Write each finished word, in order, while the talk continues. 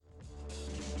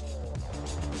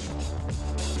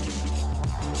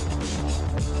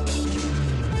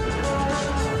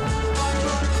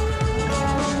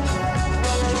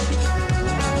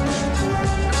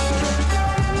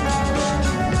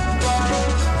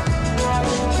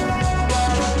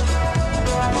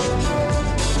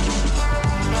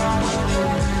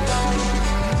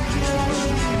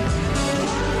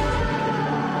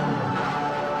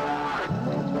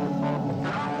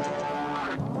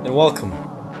welcome.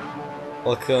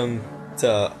 Welcome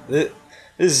to this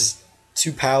is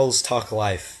Two Pals Talk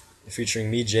Life, featuring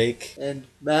me, Jake, And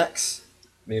Max.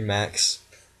 me and Max.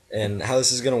 And how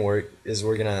this is gonna work is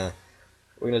we're gonna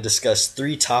discuss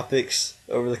three topics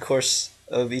over the course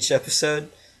of each episode,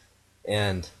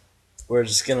 and we're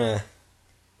just gonna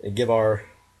give our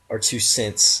 2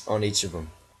 cents on each of them.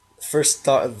 The first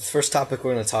topic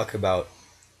we're gonna talk about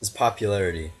is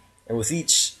popularity, and with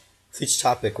each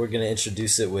topic we're gonna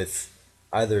introduce it with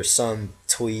either some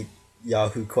tweet,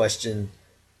 Yahoo question,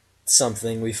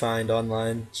 something we find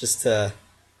online, just to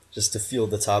fuel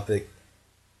the topic.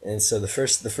 And so the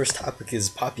first topic is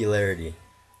popularity,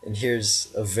 and here's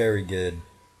a very good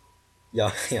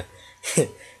Yahoo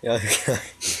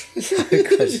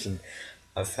question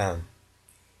I found.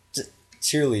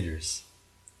 Cheerleaders.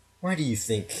 Why do you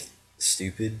think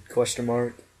stupid? Question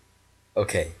mark.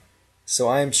 Okay, so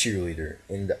I am cheerleader,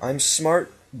 and I'm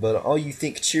smart, but all you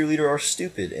think cheerleader are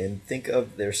stupid and think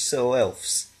of their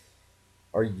self.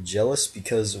 Are you jealous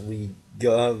because we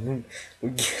get all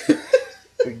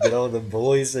the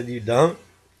boys and you don't?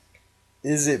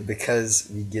 Is it because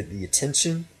we get the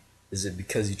attention? Is it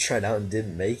because you tried out and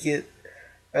didn't make it?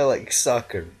 I like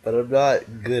soccer, but I'm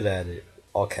not good at it.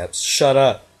 All caps. Shut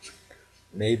up.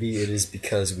 Maybe it is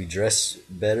because we dress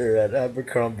better at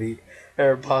Abercrombie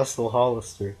or Apostle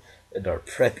Hollister and are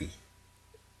preppy.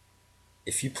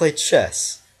 If you play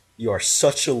chess, you are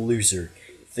such a loser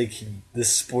thinking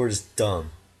this sport is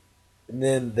dumb. And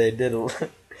then they did a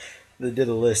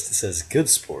list that says good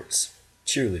sports: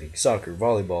 cheerleading, soccer,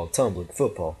 volleyball, tumbling,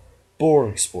 football,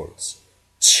 boring sports,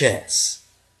 chess,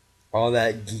 all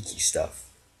that geeky stuff.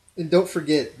 And don't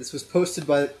forget, this was posted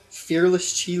by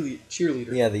Fearless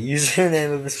Cheerleader. Yeah, the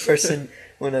username of this person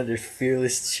went under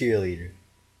Fearless Cheerleader.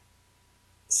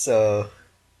 So,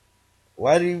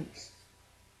 why do you...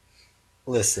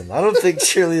 Listen, I don't think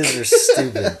cheerleaders are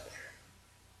stupid.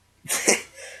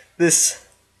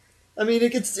 I mean,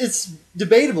 it's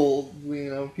debatable. You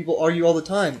know, people argue all the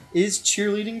time. Is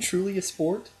cheerleading truly a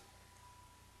sport?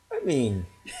 I mean,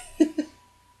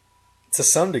 to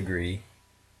some degree,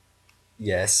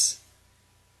 yes.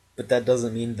 But that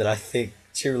doesn't mean that I think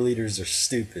cheerleaders are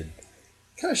stupid.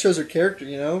 Kind of shows her character,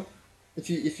 you know. If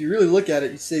you really look at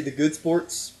it, you say the good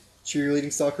sports: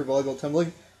 cheerleading, soccer, volleyball,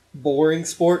 tumbling. Boring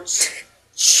sports: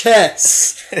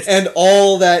 chess and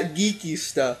all that geeky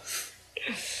stuff.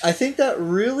 I think that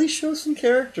really shows some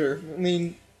character. I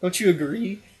mean, don't you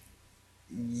agree?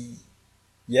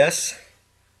 Yes?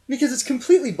 Because it's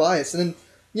completely biased. And then,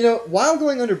 you know, while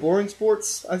going under boring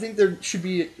sports, I think there should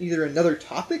be either another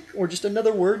topic or just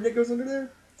another word that goes under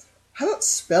there. How about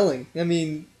spelling? I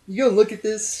mean, you go look at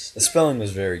this. The spelling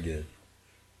was very good.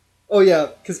 Oh,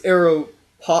 yeah, because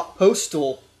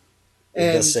postal.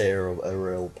 It does say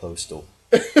Aero Postal.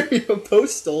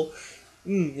 Postal.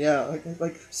 Yeah, I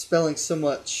like spelling so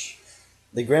much.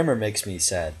 The grammar makes me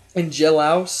sad. And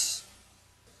Jellouse.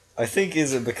 I think,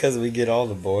 is it because we get all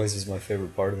the boys is my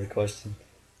favorite part of the question.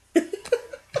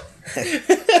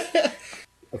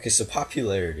 Okay, so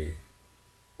popularity.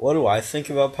 What do I think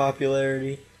about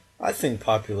popularity? I think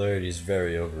popularity is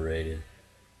very overrated.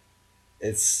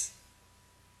 It's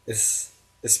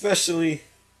especially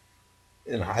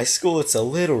in high school, it's a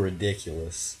little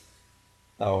ridiculous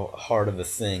how hard of a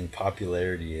thing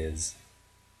popularity is.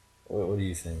 What do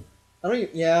you think? I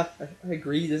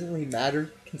agree. It doesn't really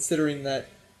matter, considering that.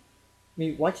 I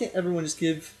mean, why can't everyone just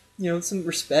give, some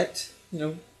respect,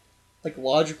 like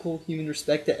logical human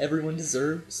respect that everyone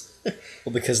deserves?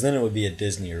 Well, because then it would be a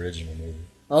Disney original movie.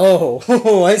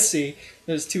 Oh, I see.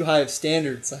 There's too high of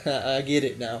standards. I get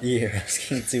it now. You're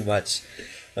asking too much.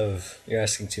 You're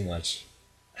asking too much.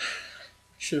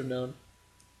 Should have known.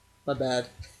 My bad.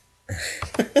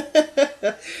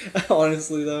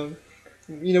 Honestly, though,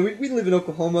 we live in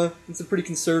Oklahoma. It's a pretty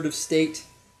conservative state.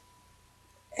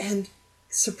 And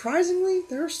surprisingly,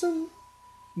 there are some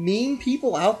mean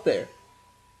people out there.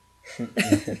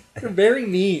 They're very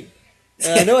mean.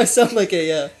 And I know I sound like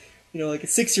a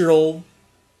 6-year-old,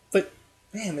 but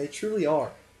man, they truly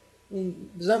are. I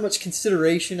mean, there's not much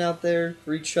consideration out there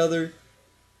for each other.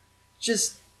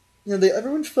 Just,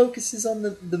 everyone focuses on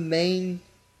the main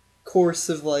course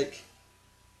of,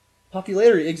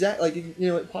 popularity. Exactly,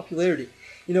 popularity.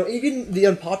 Even the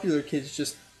unpopular kids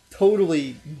just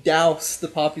totally douse the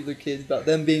popular kids about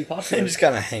them being popular. They just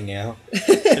kind of hang out.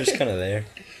 They're just kind of there.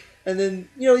 And then,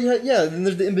 then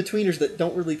there's the in-betweeners that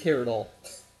don't really care at all.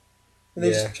 And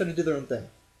they just try to do their own thing.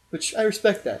 Which, I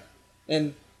respect that.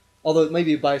 And, although it may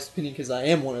be a biased opinion because I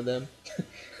am one of them,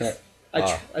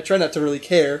 I try not to really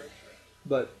care.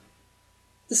 But,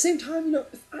 at the same time,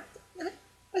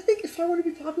 I think if I want to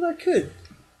be popular, I could.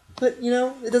 But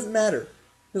it doesn't matter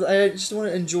because I just want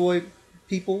to enjoy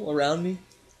people around me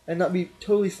and not be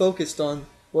totally focused on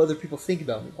what other people think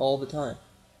about me all the time.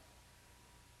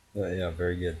 Yeah,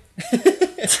 very good.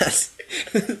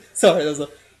 Sorry, that was a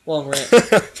long rant.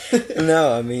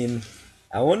 No, I mean,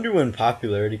 I wonder when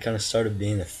popularity kind of started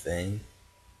being a thing,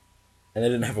 and they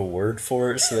didn't have a word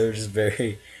for it, so they were just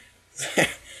very,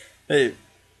 very,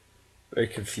 very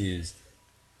confused.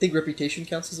 Think reputation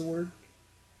counts as a word?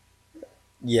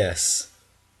 Yes,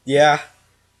 yeah,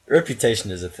 reputation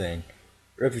is a thing.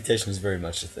 Reputation is very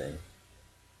much a thing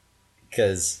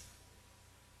because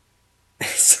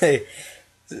say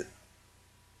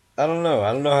I don't know.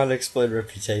 I don't know how to explain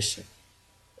reputation.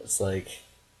 It's like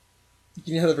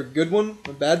You can have a good one,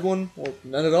 a bad one, or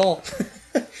none at all.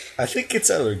 I think it's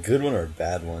either a good one or a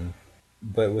bad one.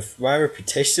 But with my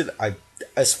reputation,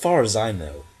 as far as I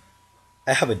know,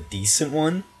 I have a decent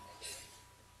one.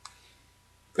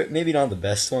 But maybe not the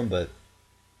best one, but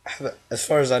as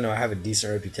far as I know, I have a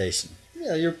decent reputation.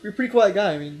 Yeah, you're a pretty quiet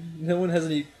guy. I mean, no one has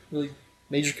any really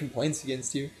major complaints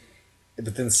against you.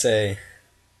 But then say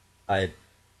I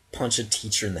punch a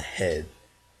teacher in the head,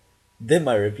 then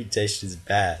my reputation is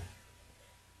bad.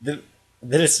 Then,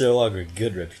 then it's no longer a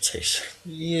good reputation.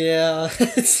 Yeah,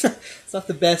 it's not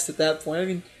the best at that point. I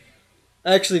mean,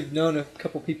 I actually have known a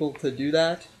couple people to do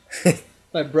that.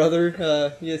 My brother,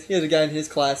 he had a guy in his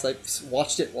class, like,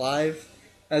 watched it live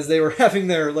as they were having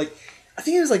their, like, I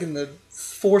think it was like in the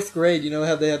fourth grade,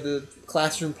 how they have the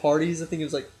classroom parties. I think it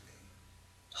was like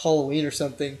Halloween or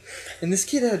something. And this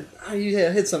kid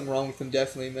had something wrong with him,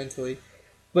 definitely, mentally.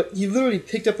 But he literally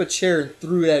picked up a chair and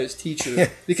threw it at his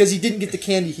teacher because he didn't get the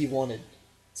candy he wanted.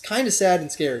 It's kind of sad and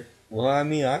scary. Well, I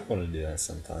mean, I want to do that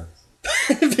sometimes.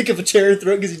 Pick up a chair and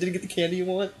throw it because you didn't get the candy you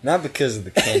want? Not because of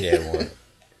the candy I want.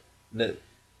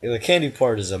 The candy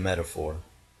part is a metaphor.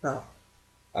 Oh.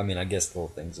 I mean, I guess the whole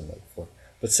thing's a metaphor.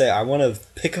 But say I want to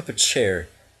pick up a chair,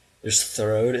 just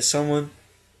throw it at someone.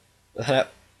 That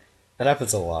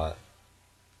happens a lot.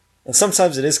 And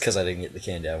sometimes it is because I didn't get the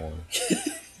candy I wanted.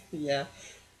 Yeah.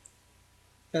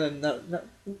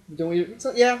 Don't we?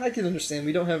 So, yeah, I can understand.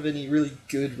 We don't have any really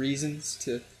good reasons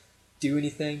to do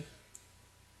anything,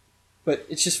 but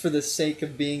it's just for the sake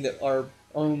of being that our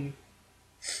own,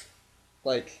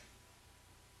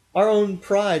 our own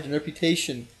pride and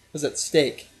reputation was at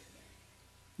stake.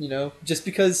 Just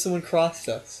because someone crossed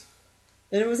us,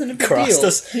 and it wasn't a big Crossed deal.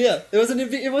 us? Yeah, it wasn't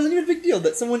even a big deal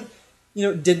that someone,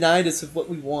 denied us of what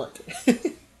we want.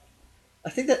 I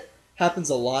think that happens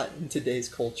a lot in today's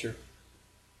culture.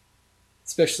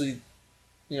 Especially,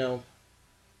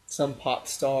 some pop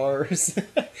stars,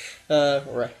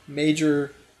 or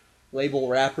major label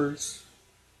rappers.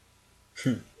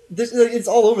 It's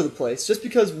all over the place. Just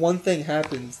because one thing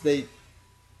happens, they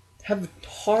have a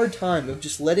hard time of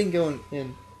just letting go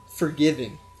and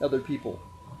forgiving other people.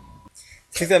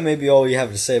 I think that may be all we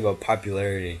have to say about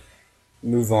popularity.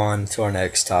 Move on to our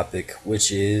next topic,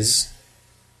 which is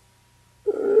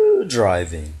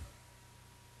driving.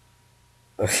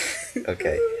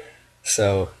 Okay,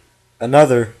 so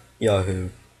another Yahoo.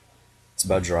 It's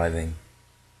about driving.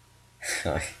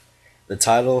 The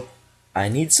title, I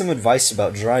need some advice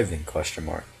about driving, question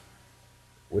mark.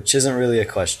 Which isn't really a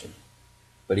question,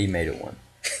 but he made it one.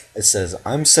 It says,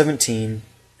 I'm 17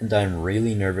 and I'm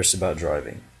really nervous about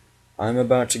driving. I'm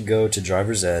about to go to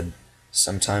driver's ed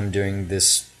sometime during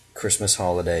this Christmas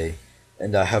holiday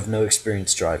and I have no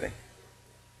experience driving.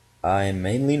 I am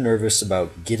mainly nervous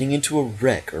about getting into a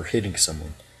wreck or hitting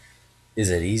someone. Is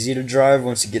it easy to drive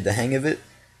once you get the hang of it?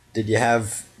 Did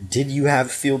you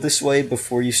have feel this way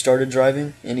before you started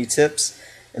driving? Any tips?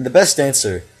 And the best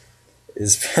answer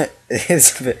is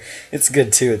it's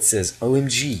good too. It says,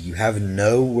 OMG, you have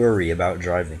no worry about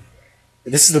driving.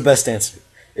 This is the best answer.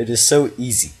 It is so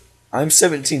easy. I'm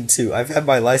 17 too. I've had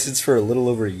my license for a little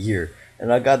over a year,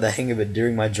 and I got the hang of it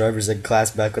during my driver's ed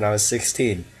class back when I was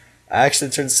 16. I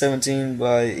actually turned 17,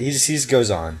 but he just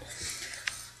goes on.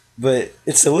 But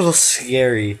it's a little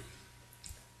scary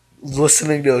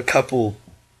listening to a couple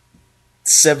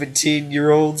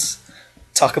 17-year-olds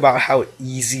talk about how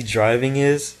easy driving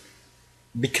is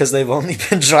because they've only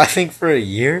been driving for a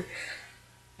year.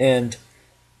 And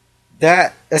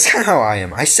that's kind of how I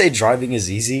am. I say driving is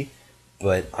easy,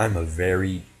 but I'm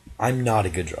not a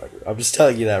good driver. I'm just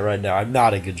telling you that right now. I'm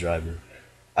not a good driver.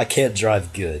 I can't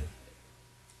drive good.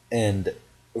 And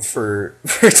for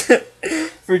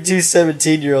for two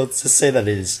 17-year-olds to say that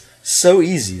it is so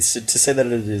easy, to say that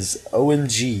it is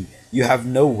OMG, you have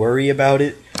no worry about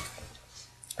it,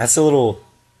 that's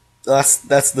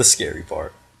the scary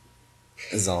part.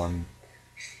 Is all I'm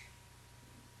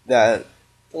that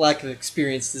The lack of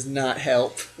experience does not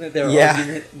help their Yeah.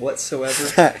 argument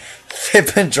whatsoever.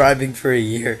 They've been driving for a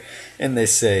year, and they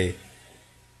say,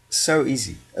 so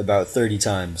easy, about 30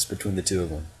 times between the two of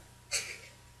them.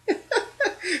 I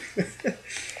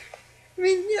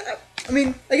mean, yeah. I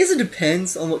mean, I guess it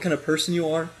depends on what kind of person you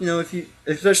are. You know,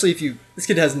 especially if this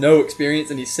kid has no experience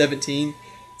and he's 17,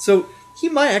 so he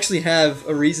might actually have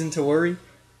a reason to worry.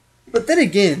 But then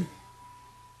again,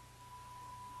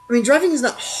 I mean, driving is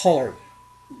not hard.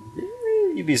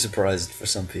 You'd be surprised for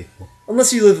some people.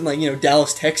 Unless you live in, like, you know,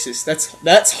 Dallas, Texas.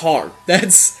 That's hard.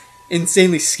 That's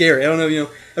insanely scary. I don't know if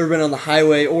ever been on the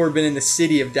highway or been in the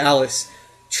city of Dallas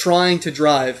trying to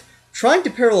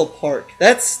parallel park.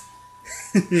 That's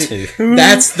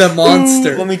that's the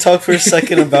monster. Let me talk for a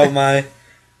second about my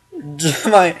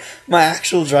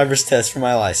actual driver's test for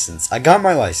my license. I got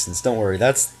my license. Don't worry.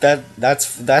 That's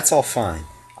all fine.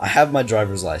 I have my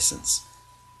driver's license,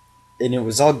 and it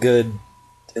was all good.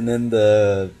 And then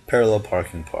the parallel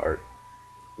parking part,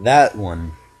 that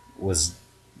one was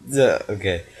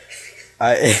okay.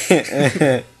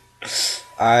 I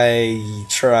I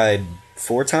tried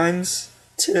 4 times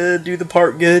to do the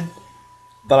part good,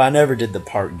 but I never did the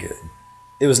part good.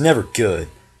 It was never good.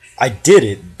 I did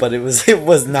it, but it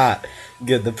was not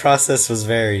good. The process was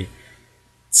very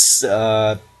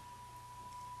sad.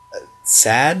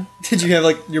 Did you have,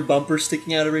 like, your bumper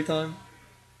sticking out every time?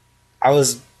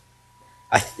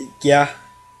 Yeah.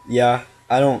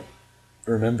 I don't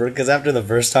remember because after the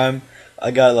first time,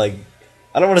 I got like,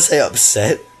 I don't want to say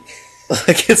upset.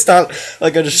 Like, it's not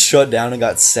like I just shut down and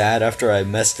got sad after I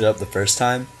messed it up the first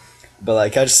time, but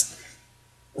like I just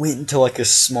went into like a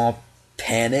small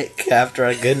panic after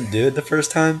I couldn't do it the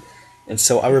first time, and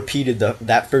so I repeated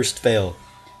that first fail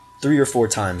 3 or 4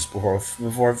 times before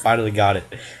I finally got it.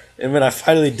 And when I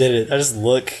finally did it, I just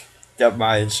look at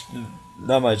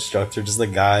not my instructor, just the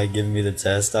guy giving me the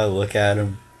test. I look at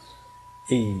him.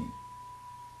 He,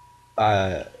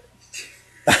 I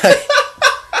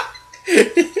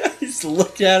Just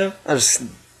look at him.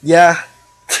 yeah.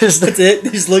 That's it.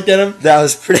 You just looked at him. That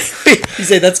was pretty. You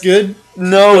say that's good.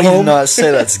 No, Go he did home? not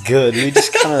say that's good. I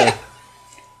just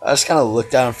kind of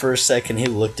looked at him for a second. He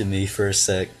looked at me for a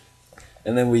sec,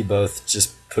 and then we both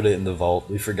just put it in the vault.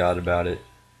 We forgot about it.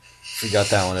 Forgot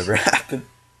that one ever happened.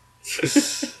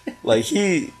 Like,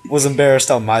 he was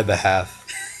embarrassed on my behalf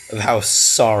of how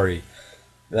sorry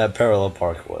that parallel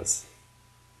park was.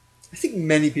 I think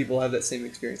many people have that same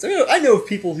experience. I know of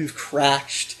people who've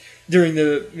crashed during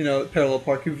the parallel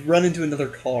park, who've run into another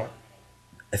car.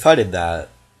 If I did that,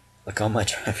 like on my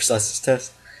driver's license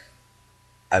test,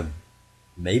 I'd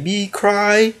maybe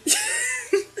cry.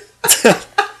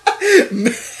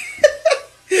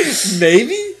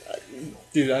 Maybe?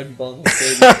 Dude, I'd be balling like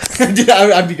crazy. Dude,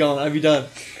 I'd be gone. I'd be done.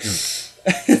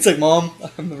 It's like, Mom,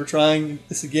 I'm never trying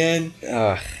this again.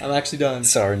 I'm actually done.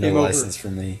 Sorry, no Game over. license for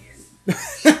me.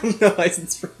 No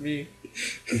license for me.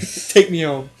 Take me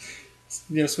home.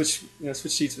 Switch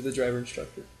seats with the driver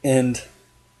instructor. And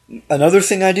another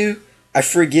thing I do, I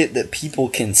forget that people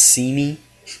can see me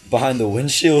behind the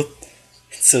windshield.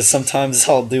 So sometimes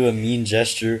I'll do a mean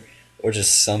gesture or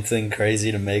just something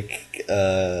crazy to make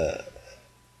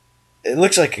it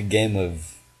looks like a game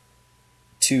of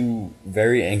 2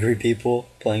 very angry people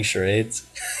playing charades.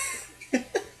 And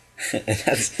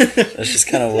that's just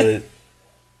kind of what it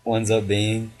winds up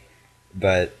being.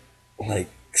 But like,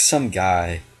 some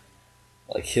guy,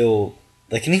 like, and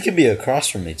he could be across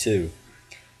from me too.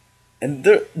 And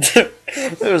there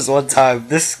was one time,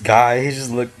 this guy, he just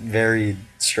looked very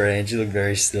strange. He looked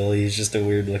very silly. He's just a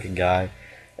weird looking guy.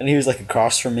 And he was like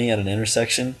across from me at an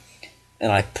intersection,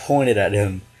 and I pointed at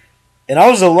him. And I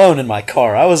was alone in my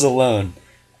car. I was alone.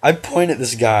 I point at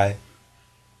this guy,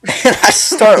 and I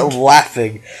start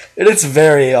laughing. And it's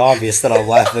very obvious that I'm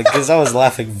laughing, because I was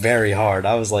laughing very hard.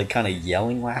 I was like kind of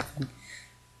yelling laughing.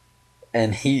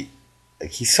 And he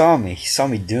saw me. He saw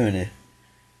me doing it.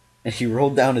 And he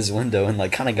rolled down his window and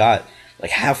like kind of got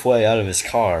like halfway out of his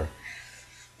car.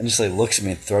 And just like looks at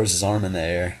me and throws his arm in the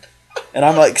air. And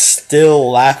I'm like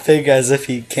still laughing as if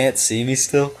he can't see me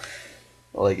still.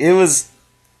 Like, it was...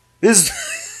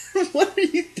 What are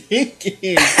you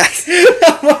thinking?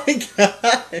 Oh my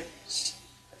gosh.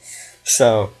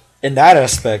 So, in that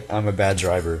aspect, I'm a bad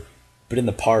driver. But in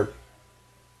the part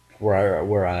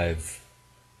where I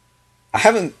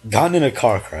haven't gotten in a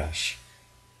car crash.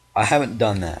 I haven't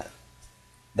done that.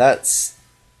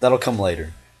 That'll come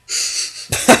later.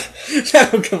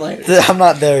 That'll come later. I'm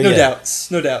not there yet.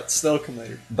 No doubts. That'll come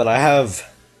later. But I have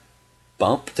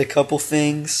bumped a couple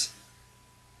things.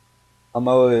 On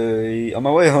my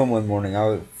way home one morning,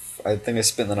 I think I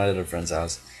spent the night at a friend's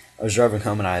house. I was driving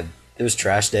home and it was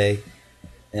trash day,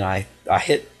 and I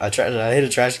hit a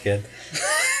trash can.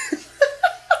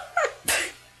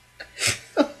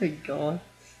 Oh my god.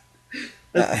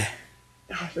 Uh,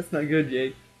 Gosh, that's not good,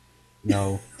 Jake.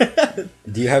 no.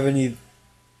 Do you have any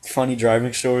funny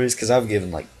driving stories? Because I've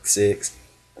given like 6.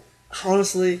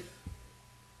 Honestly,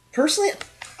 personally,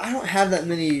 I don't have that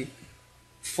many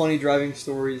funny driving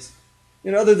stories.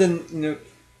 Other than,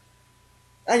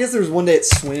 I guess there was one day at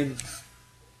swim.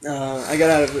 I got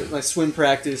out of my swim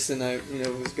practice and I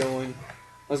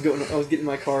was getting in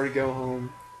my car to go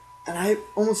home. And I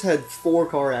almost had 4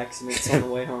 car accidents on the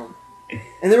way home.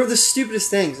 And they were the stupidest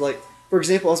things. Like, for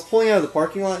example, I was pulling out of the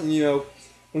parking lot and,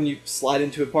 when you slide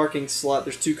into a parking slot,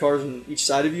 there's 2 cars on each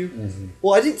side of you. Mm-hmm.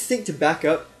 Well, I didn't think to back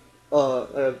up,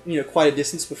 quite a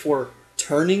distance before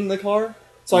turning the car.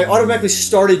 So I automatically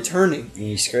started turning. And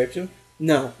you scraped him?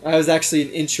 No, I was actually an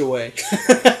inch away.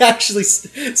 I actually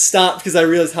stopped because I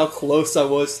realized how close I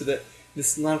was to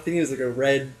this. I think it was like a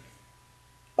red.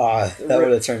 That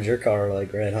would have turned your car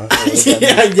like red, huh?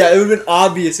 yeah, it would have been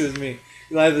obvious it was me.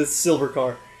 I have this silver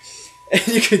car, and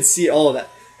you could see all of that.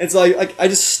 And so I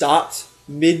just stopped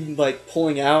mid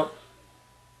pulling out,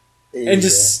 and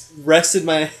just rested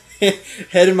my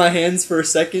head in my hands for a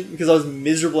second because I was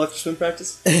miserable after swim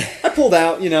practice. I pulled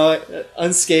out,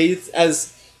 unscathed.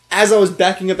 As I was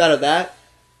backing up out of that,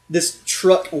 this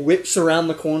truck whips around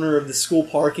the corner of the school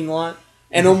parking lot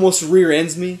and almost rear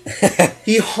ends me.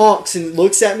 He honks and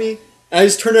looks at me. And I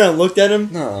just turned around and looked at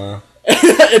him. I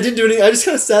didn't do anything. I just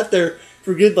kind of sat there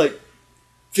for a good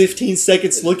 15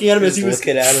 seconds looking at him as he was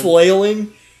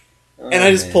flailing. And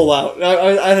I just pulled out.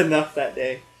 I had enough that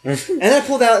day. And I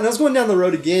pulled out and I was going down the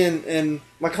road again and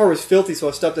my car was filthy, so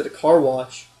I stopped at a car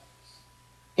wash.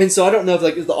 And so I don't know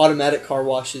if the automatic car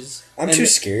washes. I'm too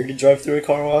scared to drive through a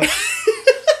car wash.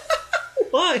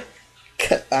 Why?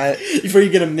 Before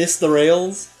you're gonna miss the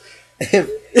rails?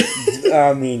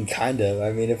 I mean, kind of.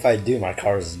 I mean, if I do, my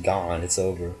car's gone. It's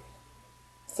over.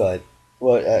 But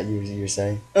what you were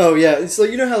saying? Oh yeah, so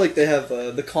you know how they have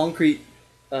the concrete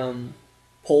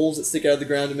poles that stick out of the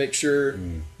ground to make sure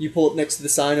you pull up next to the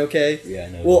sign, okay? Yeah, I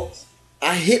know. Well,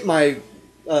 I hit my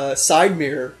side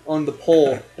mirror on the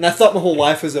pole, and I thought my whole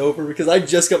life was over because I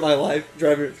just got my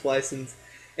driver's license.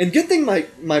 And good thing my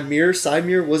side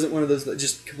mirror wasn't one of those that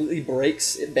just completely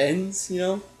breaks. It bends,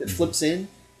 it flips in.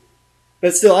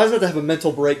 But still, I was about to have a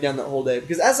mental breakdown that whole day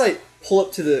because as I pull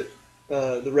up to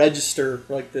the register,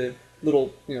 the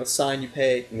little sign you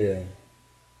pay. Yeah.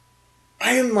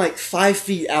 I am 5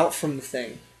 feet out from the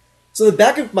thing, so the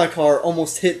back of my car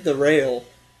almost hit the rail.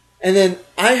 And then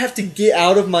I have to get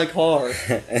out of my car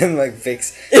and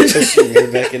push your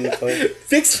mirror back into place.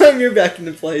 Fix my mirror back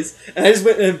into place, and I just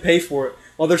went in and paid for it.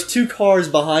 While there's 2 cars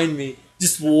behind me,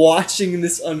 just watching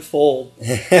this unfold.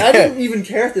 And I didn't even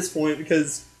care at this point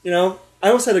because I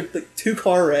almost had 2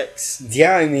 car wrecks.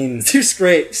 Yeah, I mean 2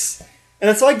 scrapes,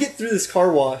 and so I get through this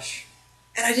car wash,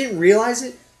 and I didn't realize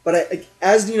it. But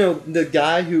as the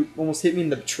guy who almost hit me in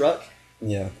the truck.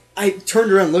 Yeah. I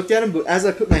turned around and looked at him, but as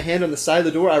I put my hand on the side of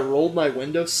the door, I rolled my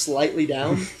window slightly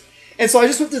down. And so I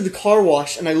just went to the car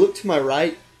wash, and I looked to my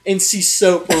right and see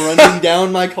soap running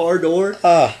down my car door.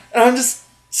 And I'm just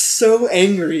so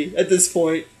angry at this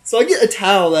point. So I get a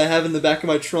towel that I have in the back of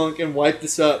my trunk and wipe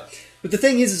this up. But the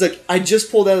thing is I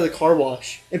just pulled out of the car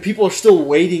wash, and people are still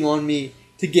waiting on me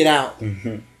to get out.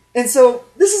 Mm-hmm. And so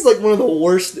this is one of the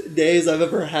worst days I've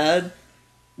ever had.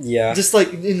 Yeah. Just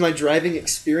in my driving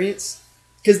experience.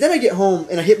 Because then I get home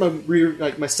and I hit my rear,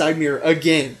 my side mirror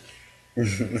again.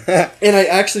 And I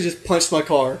actually just punched my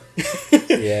car.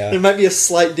 Yeah. There might be a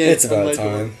slight dent it's about on my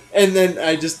time. door. And then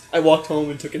I walked home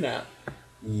and took a nap.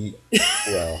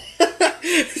 Well.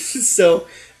 So,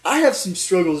 I have some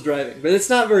struggles driving, but it's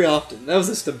not very often. That was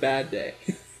just a bad day.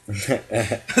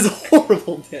 It was a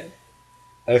horrible day.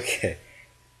 Okay.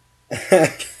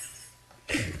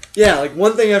 Yeah,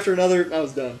 one thing after another, I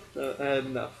was done. I had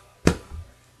enough.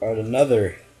 Alright,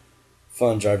 another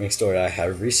fun driving story I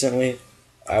had recently.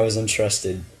 I was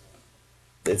entrusted.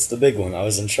 It's the big one. I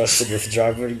was entrusted with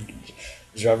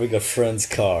driving a friend's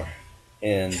car,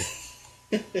 and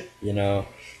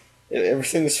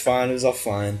everything was fine. It was all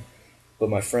fine, but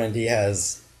my friend, he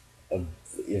has a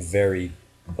very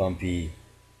bumpy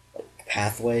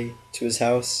pathway to his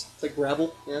house. It's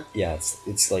gravel, yeah. Yeah,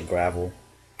 it's like gravel,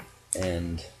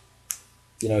 and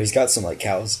he's got some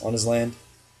cows on his land.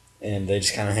 And they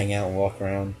just kind of hang out and walk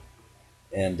around.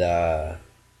 And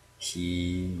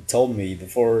he told me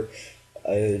before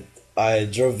I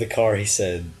drove the car, he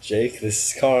said, "Jake,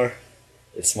 this car,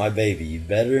 it's my baby. You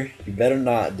better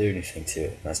not do anything to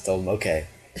it." And I told him, okay.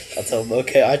 I told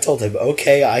him,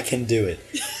 okay, I can do it.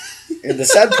 And the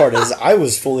sad part is, I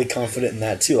was fully confident in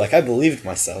that too. Like, I believed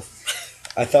myself.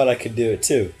 I thought I could do it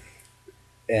too.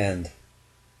 And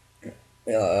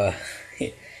uh,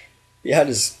 he, he had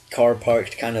his car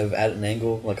parked kind of at an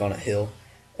angle, like on a hill.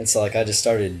 And so, like, I just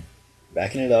started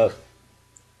backing it up.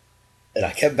 And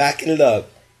I kept backing it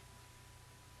up.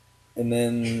 And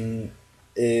then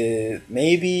it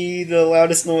maybe the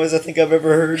loudest noise I think I've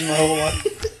ever heard in my whole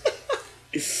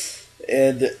life.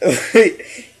 And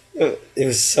it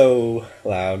was so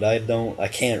loud. I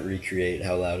can't recreate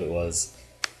how loud it was.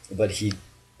 But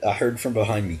I heard from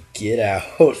behind me, "Get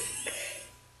out."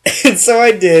 And so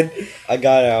I did. I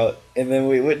got out, and then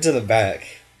we went to the back.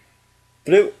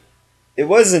 But it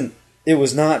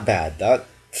was not bad.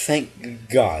 Thank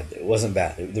God it wasn't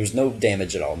bad. There was no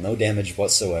damage at all. No damage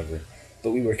whatsoever.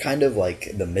 But we were kind of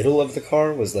like, the middle of the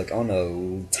car was like on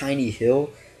a tiny hill.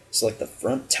 So like the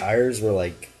front tires were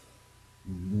like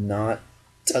not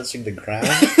touching the ground.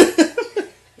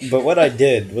 But what I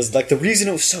did was, like, the reason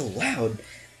it was so loud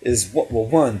is, well,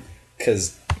 one,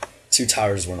 because 2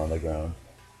 tires weren't on the ground.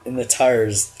 And the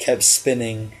tires kept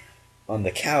spinning on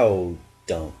the cow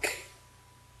dunk.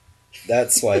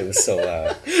 That's why it was so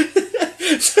loud.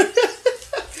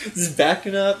 Just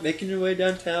backing up, making your way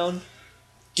downtown.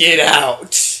 Get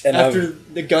out! And after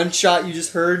the gunshot you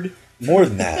just heard. More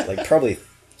than that, like probably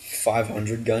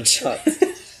 500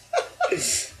 gunshots.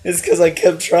 It's because I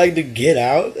kept trying to get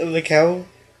out of the cow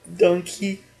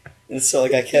donkey. And so,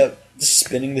 like, I kept just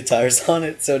spinning the tires on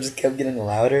it, so it just kept getting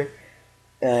louder.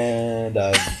 And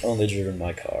I've only driven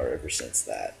my car ever since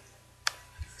that.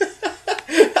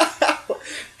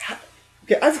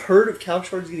 Okay, I've heard of cow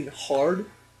charges getting hard,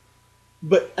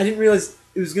 but I didn't realize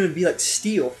it was going to be like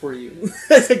steel for you.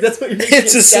 I think that's what you're making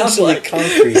It's essentially like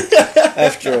concrete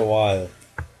after a while.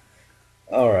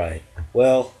 Alright,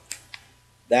 well,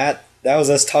 that was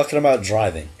us talking about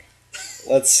driving.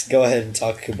 Let's go ahead and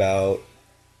talk about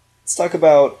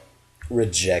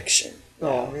rejection.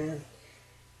 Oh, man.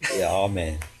 Yeah, oh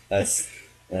man. That's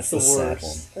the sad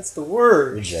one. That's the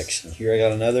worst. Rejection. Here I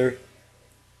got another.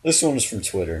 This one was from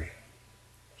Twitter.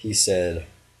 He said,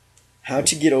 "How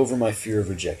to get over my fear of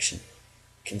rejection.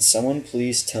 Can someone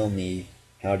please tell me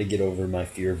how to get over my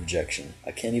fear of rejection?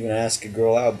 I can't even ask a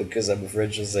girl out because I'm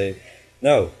afraid she'll say,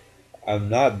 no, I'm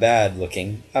not bad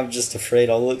looking. I'm just afraid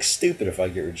I'll look stupid if I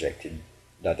get rejected. ...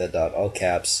 All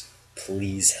caps.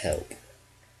 Please help."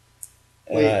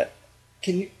 Wait,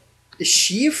 can you... Is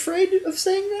she afraid of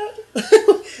saying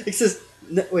that? It says...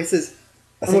 No, wait, it says...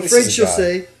 I'm afraid she'll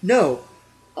say, no,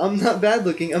 I'm not bad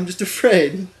looking, I'm just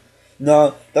afraid.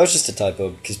 No, that was just a typo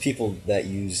because people that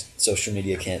use social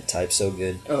media can't type so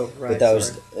good. Oh, right.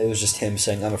 But it was just him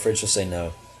saying, "I'm afraid she'll say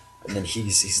no," and then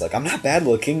he's like, "I'm not bad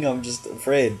looking. I'm just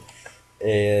afraid."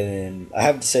 And I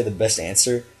have to say the best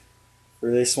answer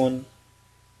for this one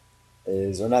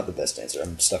is, or not the best answer.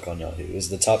 I'm stuck on Yahoo. Is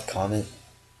the top comment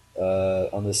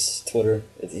on this Twitter?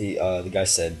 The guy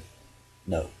said,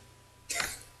 "No."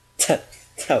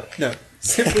 No.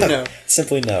 Simply no.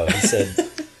 Simply no. He said.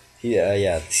 He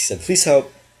said, "Please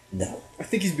help." No. I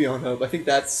think he's beyond hope. I think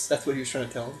that's what he was trying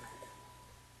to tell him.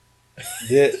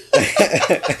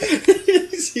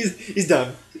 He's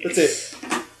done. That's it.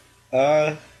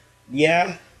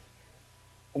 Yeah.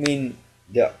 I mean,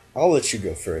 yeah, I'll let you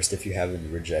go first if you have any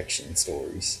rejection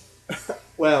stories.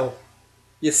 Well,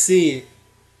 you see,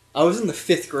 I was in the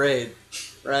 5th grade,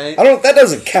 right? That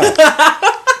doesn't count.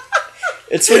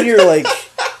 It's when you're like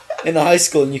in the high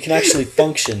school and you can actually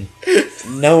function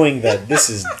knowing that this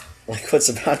is like what's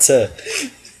about to...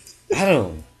 I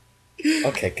don't...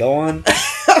 Okay, go on.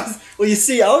 Well, you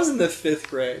see, I was in the 5th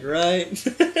grade, right?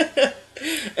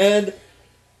 And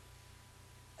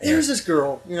there's this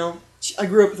girl, I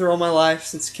grew up with her all my life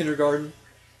since kindergarten,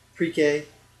 pre-K.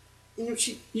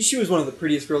 She was one of the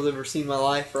prettiest girls I've ever seen in my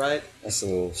life, right? That's a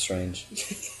little strange.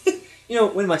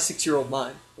 When my 6-year-old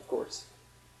mind, of course.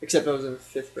 Except I was in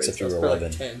 5th grade, Except so I you was were probably 11.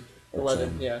 like 10. Or 11,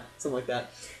 10. yeah, something like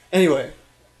that. Anyway,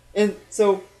 and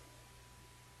so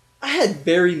I had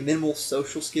very minimal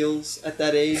social skills at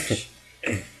that age.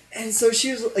 And so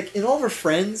she was like, and all of her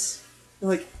friends were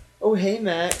like, "Oh, hey,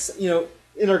 Max."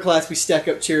 In our class, we stack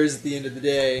up chairs at the end of the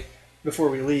day before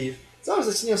we leave. So I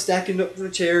was just, stacking up the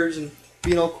chairs and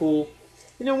being all cool.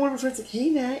 One of my friends like, "Hey,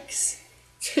 Max."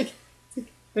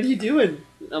 What are you doing?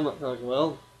 I'm like,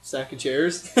 well, stacking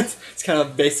chairs. It's kind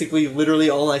of basically literally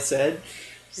all I said.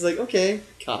 She's like, "Okay,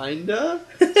 kinda."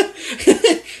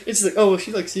 And she's like, "Oh, well,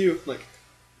 she likes you." I'm like,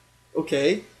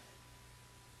 "Okay."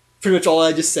 Pretty much all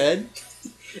I just said.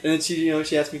 And then she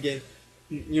asked me again,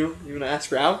 "You want to ask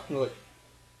her out?" And I'm like,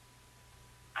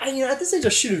 at this age I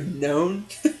should have known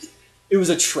it was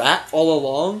a trap all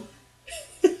along.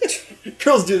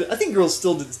 Girls do that. I think girls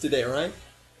still do this today, right?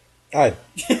 I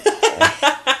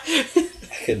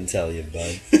couldn't tell you,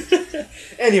 bud.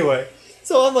 Anyway,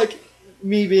 so I'm like,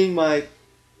 me being my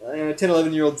 10,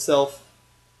 11-year-old self.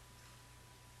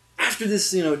 After this,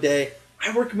 day,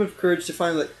 I work up enough courage to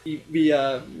finally be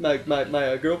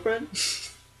my girlfriend.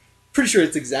 Pretty sure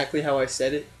it's exactly how I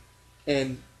said it,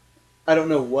 and I don't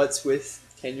know what's with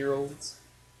 10-year-olds.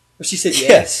 But she said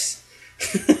yes.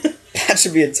 That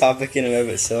should be a topic in and of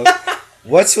itself.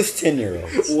 What's with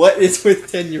 10-year-olds? What is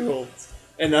with 10-year-olds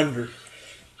and under?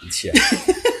 Yeah.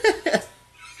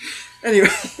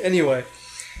 Anyway,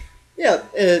 yeah.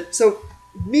 So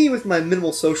me with my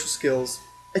minimal social skills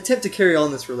attempt to carry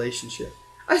on this relationship.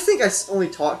 I think I only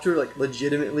talked to her like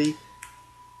legitimately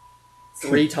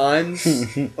 3 times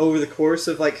over the course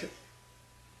of like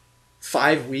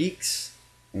 5 weeks.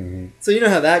 Mm-hmm. So you know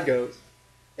how that goes.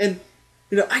 And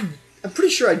I'm pretty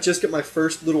sure I just got my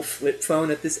first little flip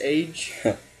phone at this age.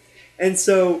 And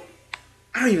so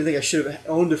I don't even think I should have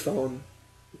owned a phone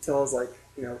until I was like,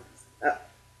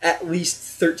 at least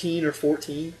 13 or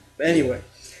 14. But anyway,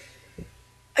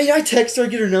 I text her, I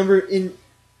get her number, and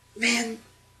man,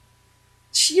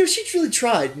 she really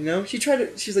tried. She tried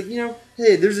to. She's like,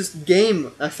 hey, there's this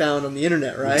game I found on the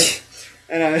internet, right?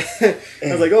 And I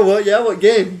was like, oh, well, yeah, what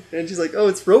game? And she's like, oh,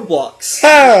 it's Roblox.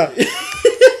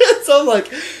 So I'm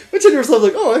like, my 10-year-old self's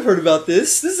like, oh, I've heard about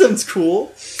this. This sounds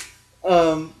cool.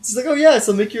 She's like, oh yeah,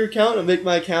 so make your account. I'll make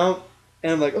my account.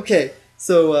 And I'm like, okay,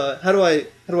 so how do I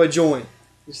join?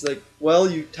 And she's like, well,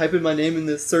 you type in my name in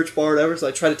the search bar or whatever. So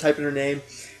I try to type in her name,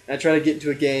 and I try to get into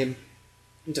her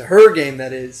game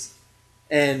that is,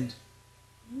 and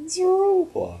it's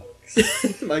Roblox.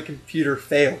 my computer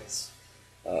fails.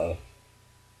 Oh.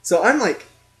 So I'm like,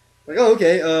 oh,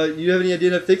 okay, you have any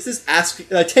idea how to fix this? Ask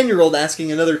a 10-year-old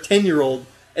asking another 10-year-old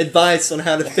advice on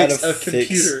how to fix a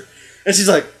computer. And she's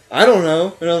like, I don't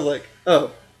know. And I was like,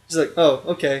 oh. She's like, oh,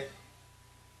 okay.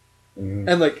 Mm-hmm.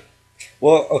 And like,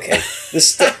 well, okay.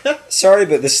 Sorry,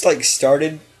 but this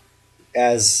started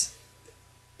as.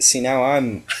 See, now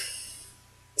I'm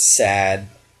sad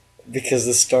because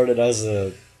this started as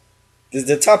a.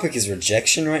 The topic is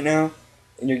rejection right now,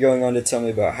 and you're going on to tell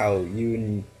me about how you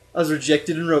and. I was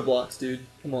rejected in Roblox, dude.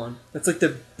 Come on. That's like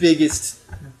the biggest,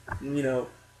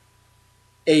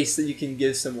 ace that you can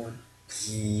give someone.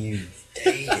 You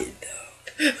dated,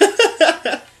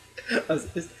 though.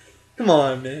 Come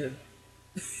on, man.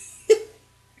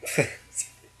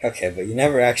 Okay, but you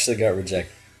never actually got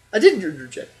rejected. I didn't get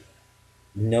rejected.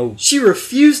 No. She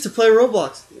refused to play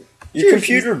Roblox. Your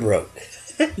computer broke.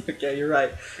 Okay, you're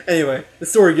right. Anyway, the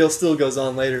story still goes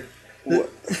on later.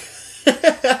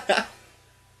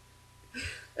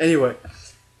 Anyway,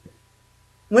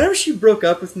 whenever she broke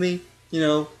up with me,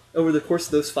 over the course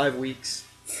of those 5 weeks,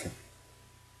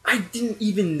 I didn't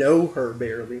even know her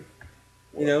barely.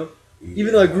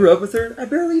 Even though I grew up with her, I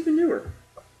barely even knew her.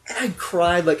 And I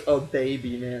cried like a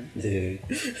baby, man. Dude.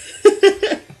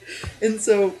 And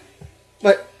so,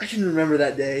 but I can remember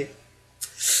that day.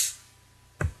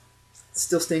 It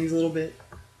still stings a little bit.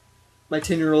 My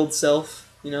 10-year-old self,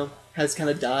 has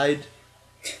kind of died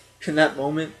in that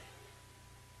moment.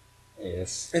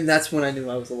 Yes. And that's when I knew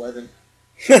I was 11.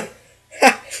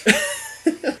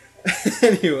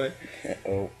 Anyway.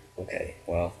 Oh, okay.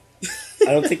 Well,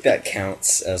 I don't think that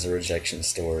counts as a rejection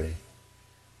story.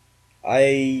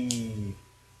 I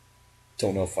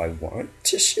don't know if I want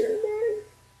to share mine.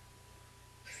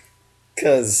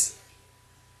 Because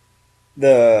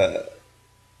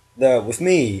with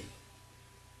me,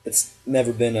 it's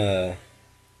never been a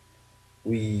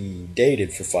we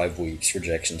dated for 5 weeks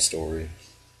rejection story.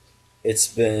 It's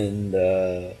been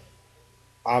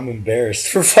I'm embarrassed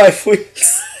for 5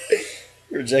 weeks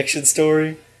rejection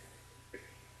story.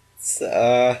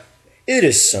 It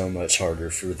is so much harder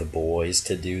for the boys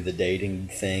to do the dating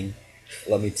thing.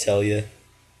 Let me tell you,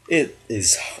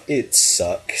 it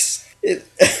sucks. It's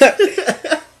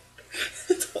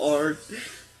hard.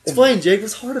 Explain, Jake.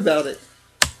 What's hard about it?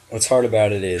 What's hard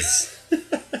about it is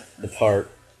the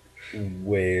part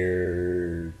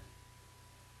where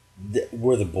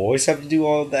the boys have to do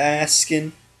all the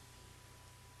asking.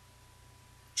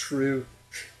 True.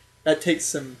 That takes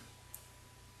some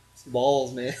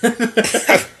balls, man.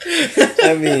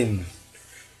 I mean,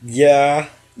 yeah,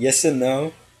 yes and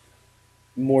no.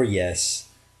 More yes,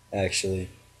 actually.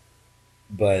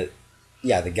 But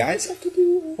yeah, the guys have to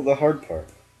do all the hard part.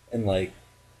 And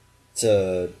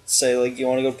to say you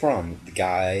want to go to prom, the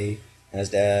guy has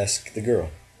to ask the girl.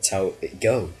 That's how it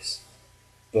goes.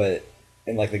 But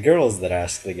and the girls that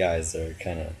ask the guys are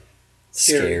kind of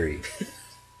scary.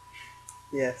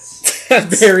 Yes.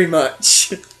 Very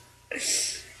much.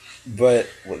 But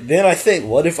then I think,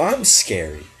 what if I'm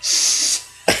scary?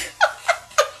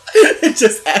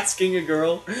 Just asking a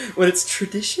girl when it's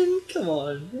tradition? Come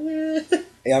on.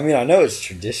 Yeah, I mean, I know it's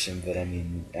tradition, but I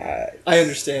mean, I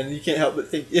understand. You can't help but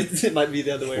think it might be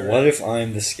the other way around. what if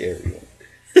I'm the scary one?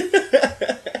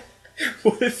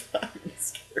 What if I'm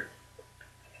scared?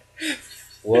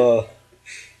 Well,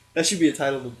 That should be a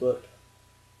title of the book.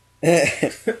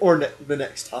 the Or the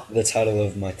next topic. title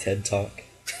of my TED Talk.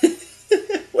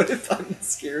 What if I'm the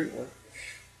scary one?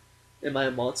 Am I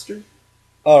a monster?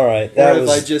 All right, Or that have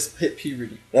I was just hit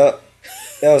puberty? that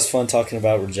was fun talking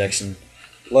about rejection.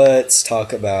 Let's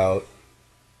talk about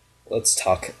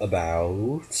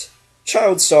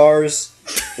child stars.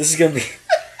 This is gonna be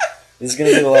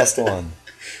the last one.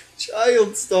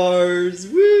 Child stars,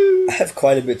 woo! I have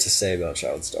quite a bit to say about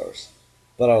child stars,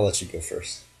 but I'll let you go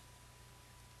first.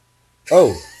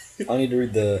 Oh, I need to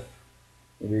read the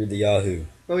Yahoo.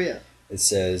 Oh yeah. It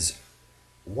says,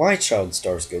 "Why child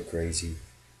stars go crazy?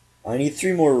 I need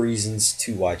 3 more reasons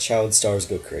to why child stars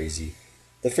go crazy.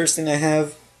 The first thing I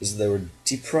have is they were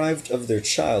deprived of their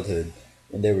childhood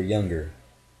when they were younger.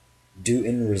 Due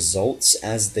in results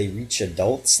as they reach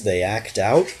adults, they act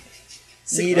out.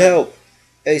 Need help.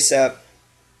 ASAP."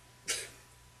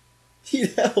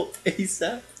 Need help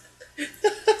ASAP.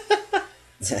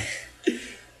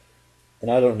 And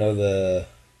I don't know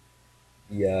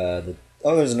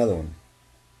oh, there's another one.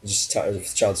 Just child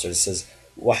stars. It says,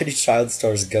 "Why do child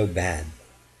stars go bad?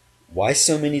 Why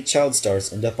so many child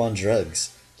stars end up on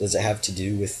drugs? Does it have to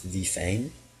do with the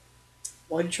fame?"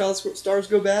 Why do child stars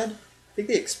go bad? I think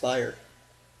they expire.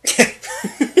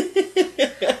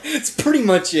 It's pretty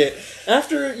much it.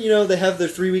 After, they have their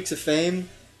 3 weeks of fame,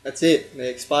 that's it. They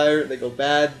expire, they go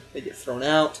bad, they get thrown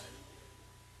out.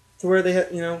 To where they have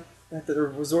to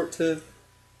resort to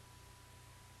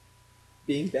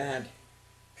being bad.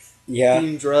 Yeah.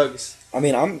 Being drugs. I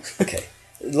mean, okay.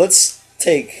 Let's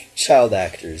take child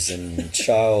actors and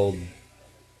child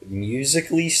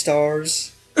musically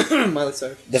stars. Miley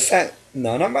Cyrus.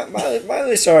 No, not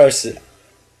Miley Cyrus.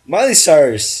 Miley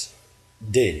Cyrus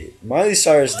did it. Miley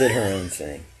Cyrus did her own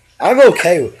thing. I'm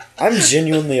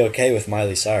genuinely okay with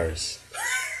Miley Cyrus.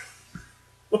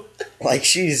 Like,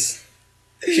 she's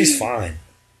fine.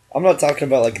 I'm not talking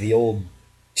about like the old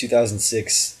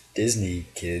 2006 Disney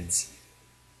kids.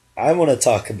 I want to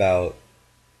talk about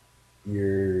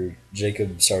your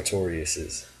Jacob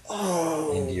Sartoriuses.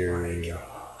 Oh, and your, my God.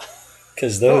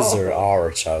 Because those are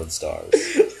our child stars.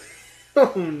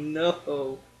 Oh,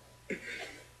 no.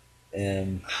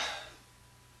 And,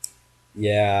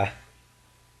 yeah.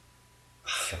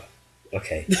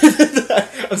 Okay.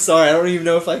 I'm sorry, I don't even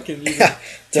know if I can even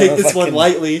take this one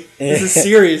lightly. This is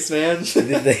serious, man.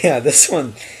 Yeah, this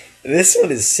one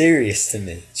is serious to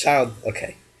me.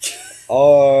 Okay.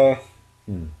 Why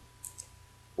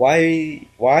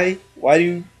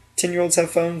do 10-year-olds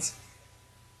have phones?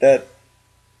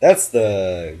 That's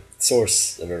the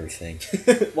source of everything.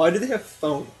 Why do they have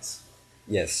phones?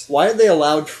 Yes. Why are they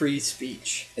allowed free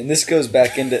speech? And this goes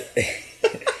back into the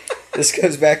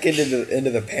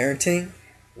parenting.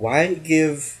 Why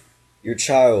give your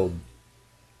child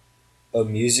a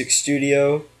music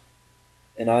studio,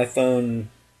 an iPhone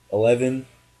 11,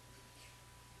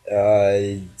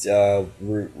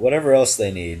 whatever else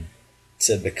they need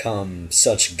to become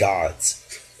such gods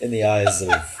in the eyes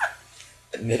of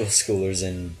middle schoolers?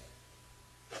 And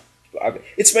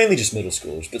it's mainly just middle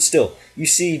schoolers, but still, you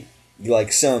see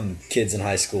like some kids in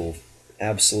high school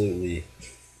absolutely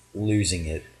losing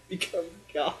it. Become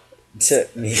God. To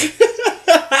me.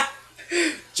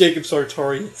 Jacob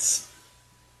Sartorius.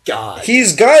 God.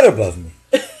 He's God above me.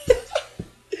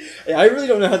 Yeah, I really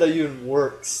don't know how that even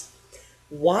works.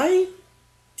 Why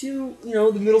do,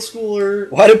 the middle schooler...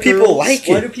 Why do people like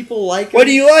it? Why do people like it? Why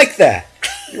do you like that?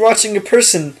 You're watching a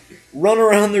person run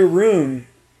around their room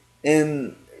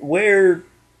and wear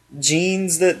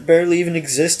jeans that barely even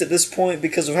exist at this point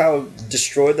because of how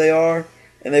destroyed they are,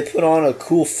 and they put on a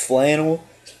cool flannel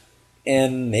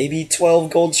and maybe 12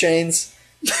 gold chains.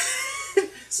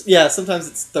 Yeah, sometimes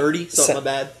it's 30, so it's not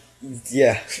bad.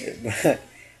 Yeah.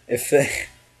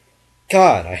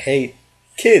 God, I hate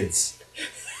kids.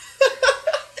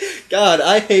 God,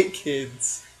 I hate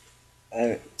kids.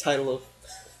 Title of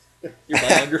your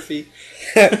biography.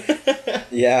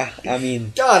 Yeah, I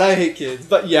mean... God, I hate kids.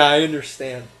 But yeah, I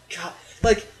understand. God,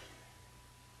 like,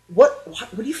 what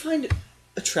do you find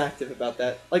attractive about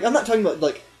that? Like, I'm not talking about,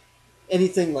 like,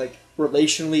 anything, like,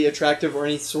 relationally attractive or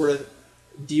any sort of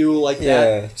deal like that.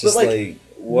 Yeah, just but, like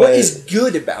what is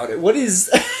good about it? What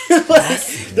is...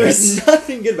 There's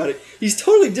nothing good about it. He's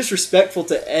totally disrespectful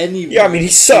to anyone. Yeah, I mean, he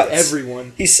sucks. To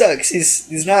everyone. He sucks.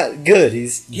 He's not good.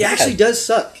 He actually does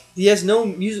suck. He has no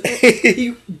music.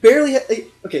 He barely.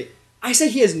 Okay, I say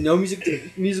he has no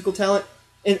musical talent,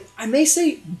 and I may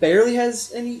say barely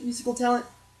has any musical talent.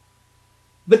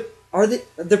 But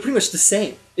they're pretty much the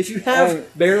same. If you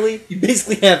have barely, you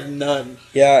basically have none.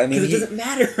 Yeah, I mean, because it doesn't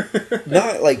matter.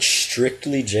 Not like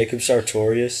strictly Jacob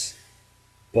Sartorius,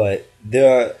 but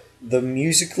the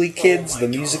Musically kids, the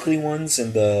Musically ones,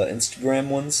 and the Instagram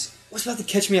ones. What's about the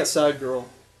Catch Me Outside girl?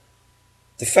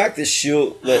 The fact that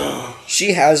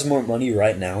she has more money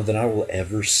right now than I will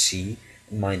ever see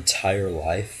in my entire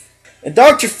life. And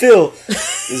Dr. Phil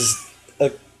is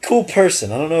a cool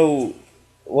person. I don't know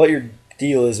what your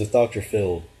deal is with Dr.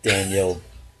 Phil, Danielle.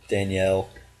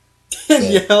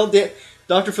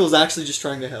 Dr. Phil's actually just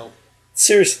trying to help.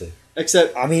 Seriously.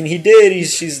 Except, I mean, he did.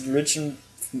 She's rich and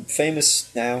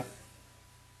famous now.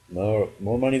 More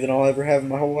money than I'll ever have in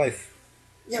my whole life.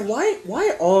 Yeah,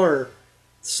 why are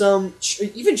some,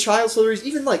 even child celebrities,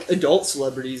 even like adult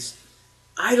celebrities,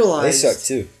 idolized? They suck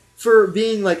too. For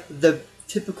being like the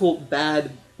typical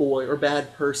bad boy or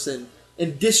bad person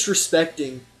and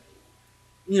disrespecting,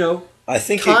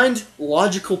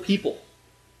 logical people.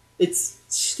 It's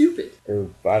stupid.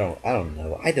 I don't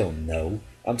know.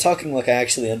 I'm talking like I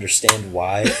actually understand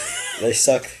why they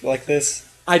suck like this.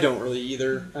 I don't really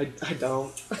either. I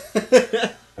don't.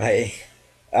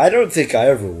 I don't think I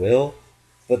ever will,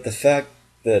 but the fact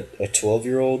that a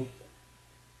 12-year-old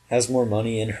has more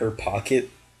money in her pocket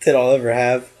than I'll ever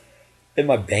have in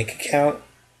my bank account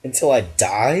until I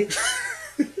die,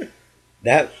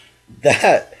 that's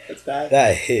bad.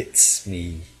 That hits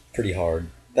me pretty hard.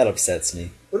 That upsets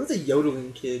me. What about the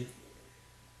yodeling kid?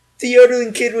 The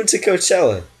yodeling kid went to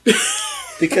Coachella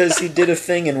because he did a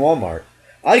thing in Walmart.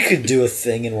 I could do a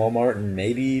thing in Walmart and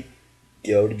maybe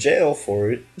go to jail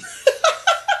for it.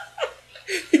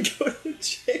 Go to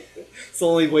jail. It's the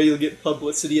only way you'll get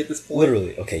publicity at this point.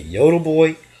 Literally. Okay, Yodel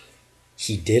Boy,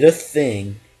 he did a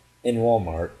thing in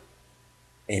Walmart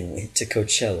and went to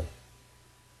Coachella.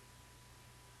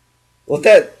 Let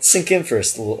that sink in for a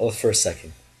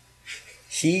second.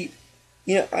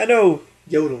 I know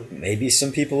Yodel. Maybe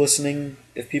some people listening,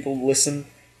 if people listen,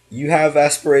 you have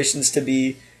aspirations to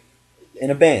be in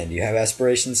a band. You have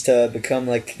aspirations to become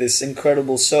like this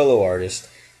incredible solo artist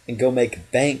and go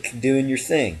make bank doing your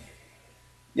thing.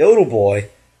 Yodel Boy,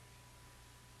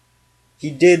 he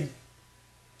did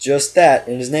just that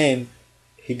in his name.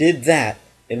 He did that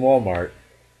in Walmart,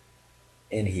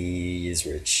 and he is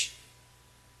rich.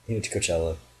 He went to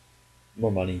Coachella.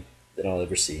 More money than I'll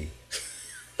ever see.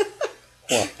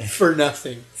 For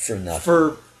nothing.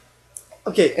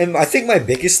 Okay. And I think my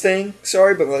biggest thing,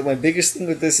 my biggest thing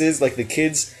with this is, like, the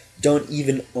kids don't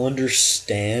even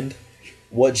understand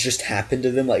what just happened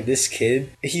to them. Like, this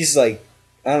kid, he's like,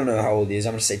 I don't know how old he is,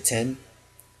 I'm gonna say 10.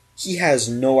 He has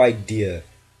no idea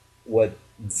what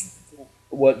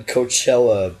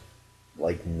Coachella,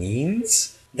 like,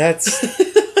 means. That's...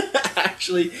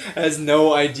 Actually has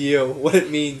no idea what it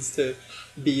means to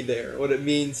be there, what it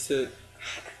means to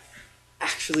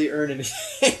actually earn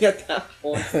anything at that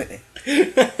point.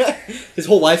 His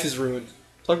whole life is ruined.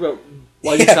 Talk about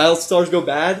why do child stars go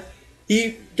bad.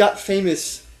 He got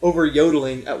famous over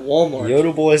yodeling at Walmart.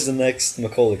 Yodel Boy's the next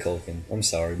Macaulay Culkin. I'm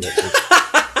sorry, but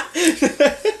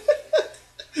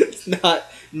it's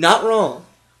not wrong.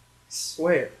 I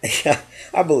swear. Yeah,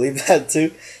 I believe that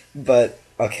too. But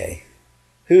okay,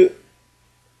 who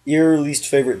your least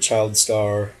favorite child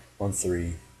star on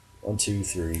 3? 1, 2,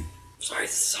 3. Sorry,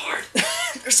 this is hard.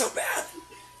 They're so bad.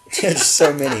 There's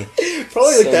so many.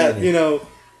 Probably so like that, many. The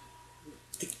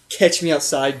Catch Me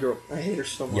Outside girl. I hate her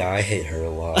so much. Yeah, I hate her a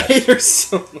lot. I hate her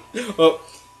so much. Well,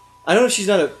 I know she's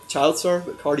not a child star,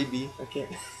 but Cardi B, I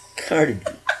can't.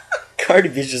 Cardi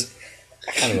B's just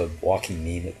kind of a walking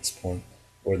meme at this point,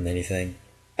 more than anything.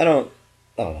 I don't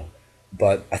know.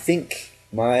 But I think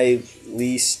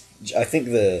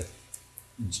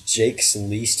Jake's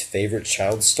least favorite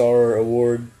child star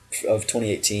award of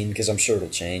 2018, because I'm sure it'll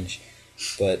change.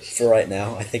 But for right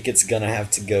now, I think it's gonna have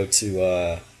to go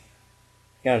to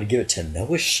gotta give it to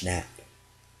Noah Schnapp.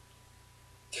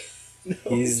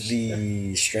 He's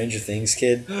the Stranger Things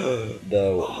kid,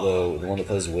 the one that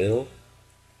plays Will.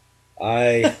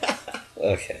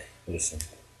 Okay, listen.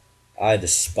 I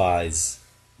despise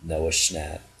Noah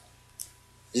Schnapp.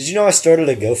 Did you know I started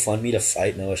a GoFundMe to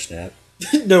fight Noah Schnapp?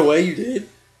 No way you did.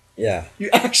 Yeah. You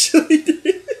actually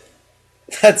did.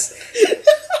 That's.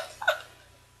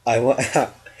 I want. You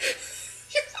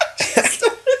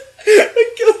started a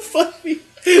GoFundMe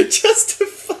just to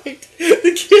fight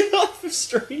the kid off of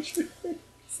Stranger Things.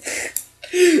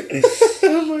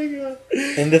 Oh my god.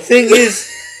 And the thing is,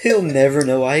 he'll never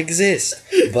know I exist.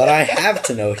 But I have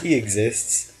to know he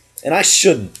exists. And I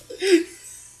shouldn't.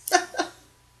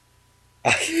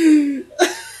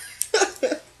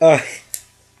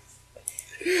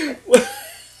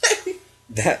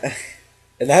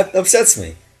 That upsets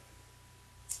me.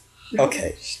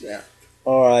 Okay. Snap.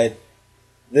 Alright.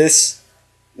 This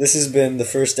has been the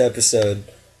first episode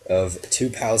of Two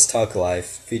Pals Talk Life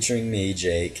featuring me,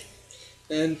 Jake.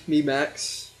 And me,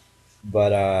 Max.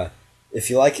 But if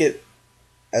you like it,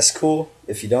 that's cool.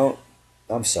 If you don't,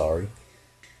 I'm sorry.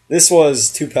 This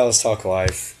was Two Pals Talk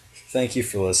Life. Thank you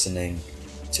for listening.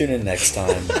 Tune in next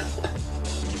time.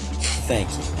 Thank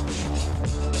you.